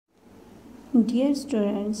Dear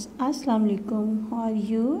students, Assalamu alaikum. How are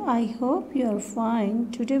you? I hope you are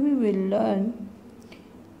fine. Today we will learn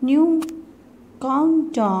new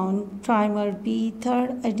countdown primer B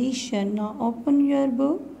third edition. Now open your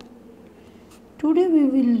book. Today we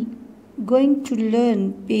will going to learn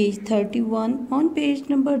page 31. On page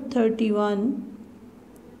number 31,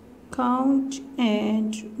 count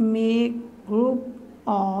and make group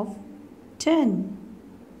of 10.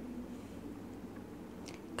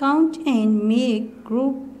 Count and make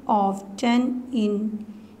group of 10 in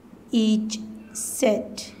each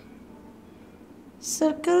set.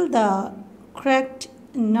 Circle the correct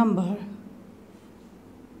number.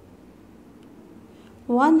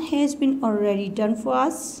 1 has been already done for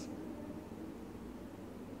us.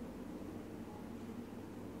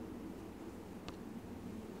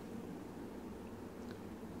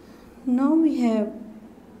 Now we have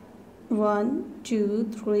 1,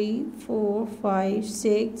 2, 3, 4, 5,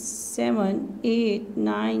 6, 7, 8,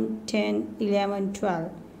 9, 10, 11,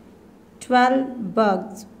 12. 12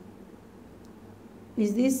 bugs.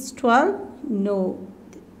 Is this 12? No.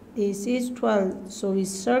 This is 12. So we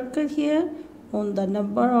circle here on the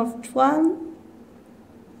number of 12.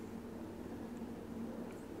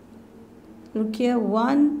 Look here.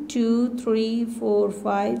 1, 2, 3, 4,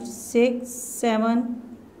 5, 6,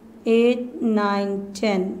 7, 8, 9,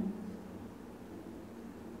 10.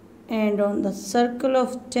 And on the circle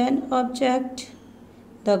of 10 object,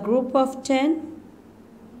 the group of 10.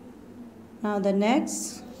 Now the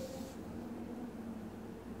next,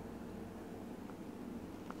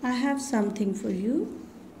 I have something for you.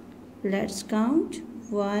 Let's count.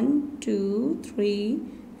 1, 2, 3,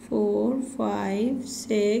 4, 5,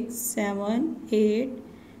 6, 7, 8,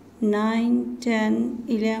 9, 10,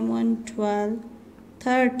 11, 12,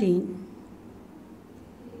 13.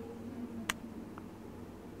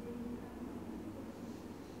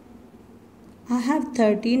 I have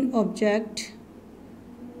 13 objects.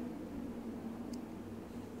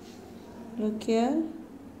 Look here.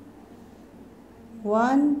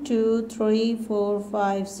 1, 2, 3, 4,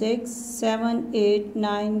 5, 6, 7, 8,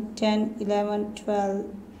 9, 10, 11, 12,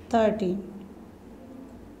 13.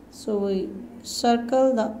 So we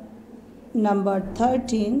circle the number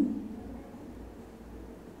 13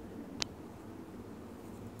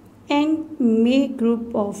 and make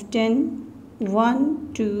group of 10.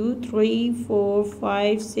 1, 2, 3, 4,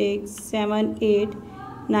 5, 6, 7, 8,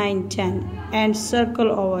 9, 10 and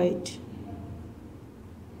circle over it.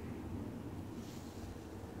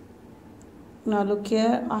 Now look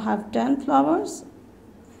here, I have 10 flowers.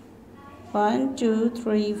 1, 2,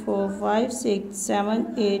 3, 4, 5, 6,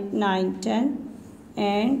 7, 8, 9, 10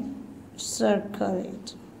 and circle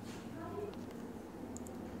it.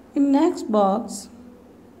 In next box,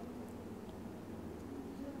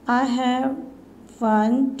 I have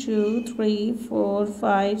 1, 2, 3, 4,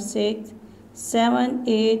 5, 6, 7,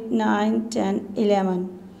 8, 9, 10,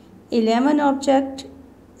 11. 11 object.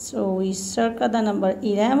 So we circle the number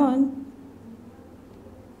 11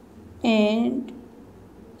 and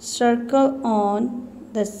circle on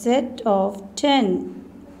the set of 10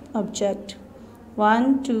 object.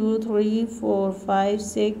 1, 2, 3, 4, 5,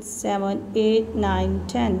 6, 7, 8, 9,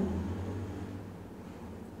 10.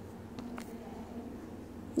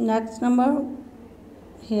 Next number,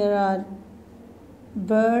 here are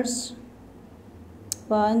birds.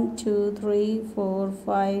 1, 2, 3, 4,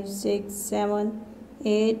 5, 6, 7,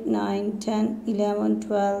 8, 9, 10, 11,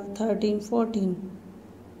 12, 13, 14.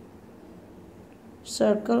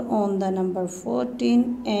 Circle on the number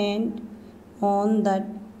 14 and on the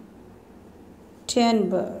 10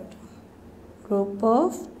 bird. Group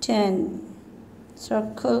of 10.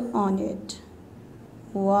 Circle on it.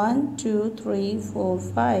 1, 2, 3, 4,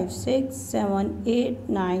 5, 6, 7, 8,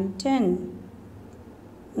 9, 10.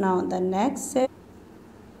 Now the next set.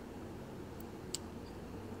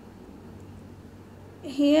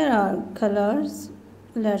 Here are colors.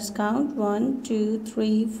 Let's count. 1, 2,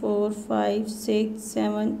 3, 4, 5, 6,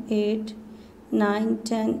 7, 8, 9,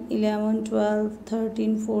 10, 11, 12,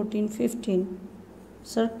 13, 14, 15.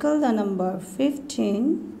 Circle the number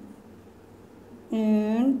 15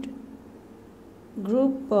 and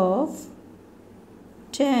group of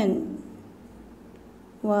 10.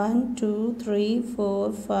 1, 2, 3,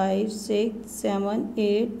 4, 5, 6, 7,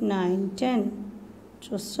 8, 9, 10.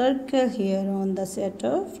 So circle here on the set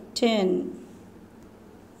of 10.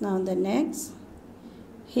 Now the next.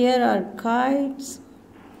 Here are kites.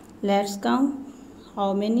 Let's count.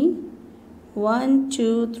 How many? 1,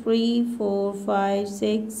 2, 3, 4, 5,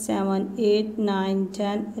 6, 7, 8, 9,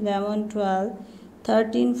 10, 11, 12,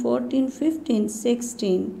 13, 14, 15,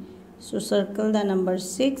 16. So circle the number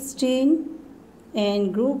 16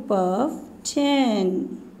 and group of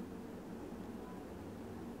 10.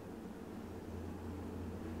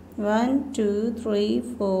 1, 2, 3,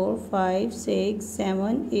 4, 5, 6,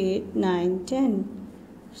 7, 8, 9, 10.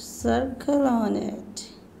 Circle on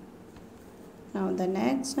it. Now the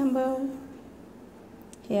next number.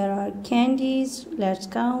 Here are candies. Let's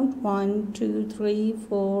count. 1, 2, 3,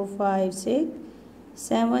 4, 5, 6,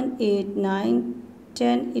 7, 8, 9,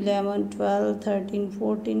 10, 11, 12, 13,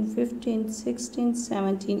 14, 15, 16,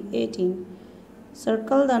 17, 18.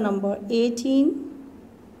 Circle the number 18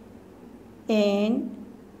 and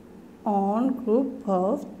on group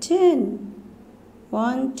of 10.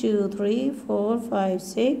 1, 2, 3, 4, 5,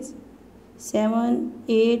 6, 7,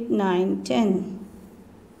 8, 9, 10.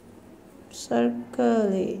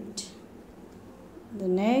 Circle it. The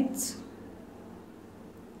next.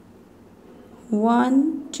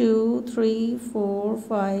 1, 2, 3, 4,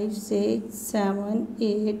 5, 6, 7,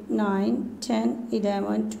 8, 9, 10,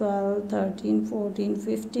 11, 12, 13, 14,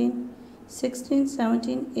 15, 16,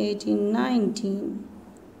 17, 18, 19.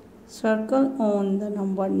 Circle on the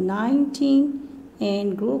number 19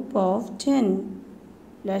 and group of 10.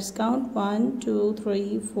 Let's count. 1, 2,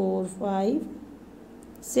 3, 4, 5,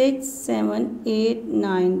 6, 7, 8,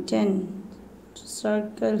 9, 10.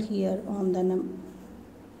 Circle here on the number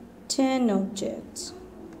 10 objects.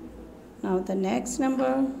 Now the next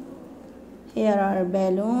number. Here are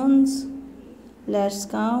balloons. Let's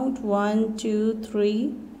count. 1, 2,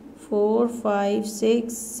 3, 4, 5,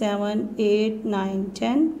 6, 7, 8, 9,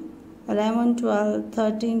 10, 11, 12,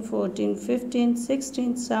 13, 14, 15,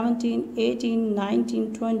 16, 17, 18,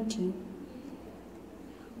 19, 20.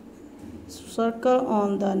 Circle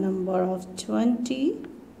on the number of 20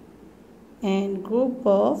 and group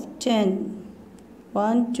of 10.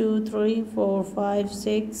 1, 2, 3, 4, 5,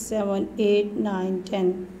 6, 7, 8, 9,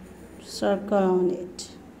 10. Circle on it.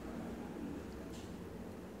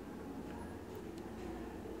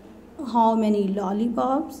 How many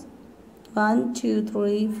lollipops? 1, 2,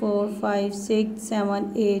 3, 4, 5, 6,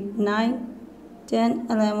 7, 8, 9, 10,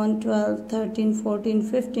 11, 12, 13, 14,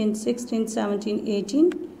 15, 16, 17,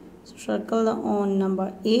 18. Circle on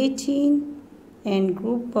number 18 and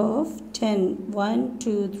group of 10. 1,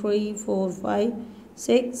 2, 3, 4, 5,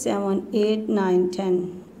 6, 7, 8, 9,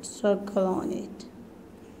 10. Circle on it.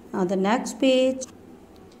 Now the next page.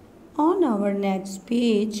 On our next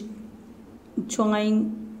page,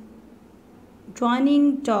 joining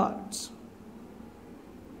dots.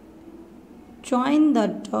 Join the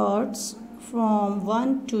dots from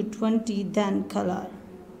 1 to 20, then color.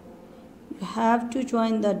 You have to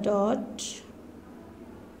join the dot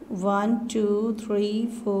 1, 2, 3,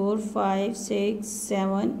 4, 5, 6,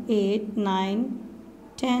 7, 8, 9,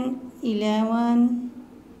 10, 11,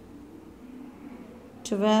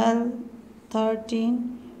 12,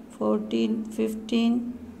 13, 14,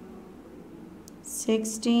 15,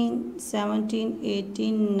 16, 17,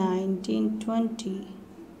 18, 19, 20.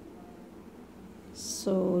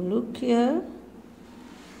 So look here.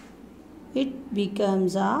 It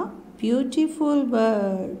becomes a beautiful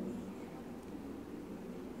bird.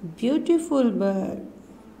 Beautiful bird.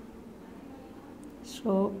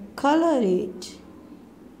 So color it.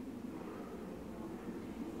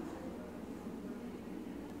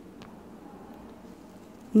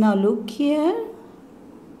 Now look here.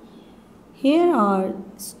 Here are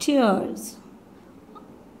stairs.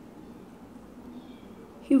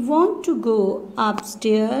 You want to go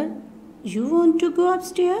upstairs? You want to go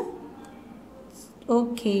upstairs?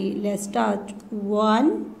 Okay, let's start.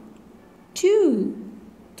 1, 2,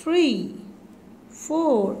 3,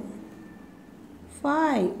 4,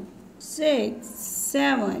 5, 6,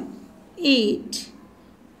 7, 8.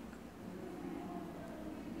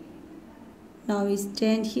 Now we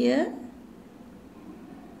stand here.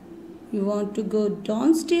 You want to go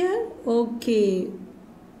downstairs? Okay.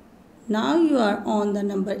 Now you are on the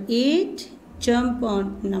number 8. Jump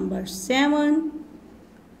on number 7.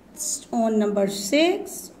 On number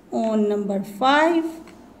 6. On number 5.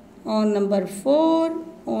 On number 4.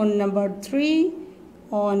 On number 3.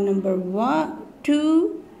 On number 1,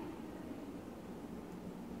 2.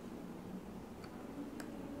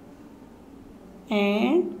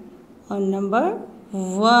 And on number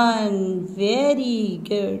 1. Very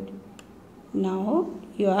good. Now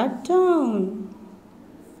you are down.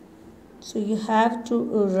 So you have to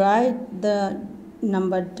write the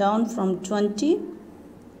number down from 20,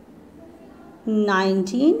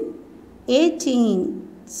 19, 18,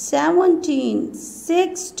 17,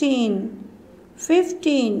 16,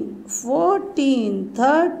 15, 14,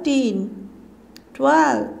 13,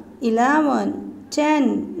 12, 11,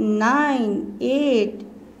 10, 9, 8,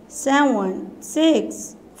 7,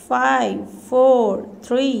 6, 5, 4,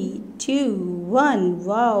 3, 2, 1.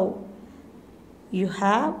 Wow! You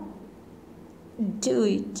have do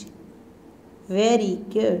it. Very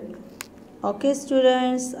good. Okay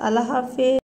students, Allah Hafiz.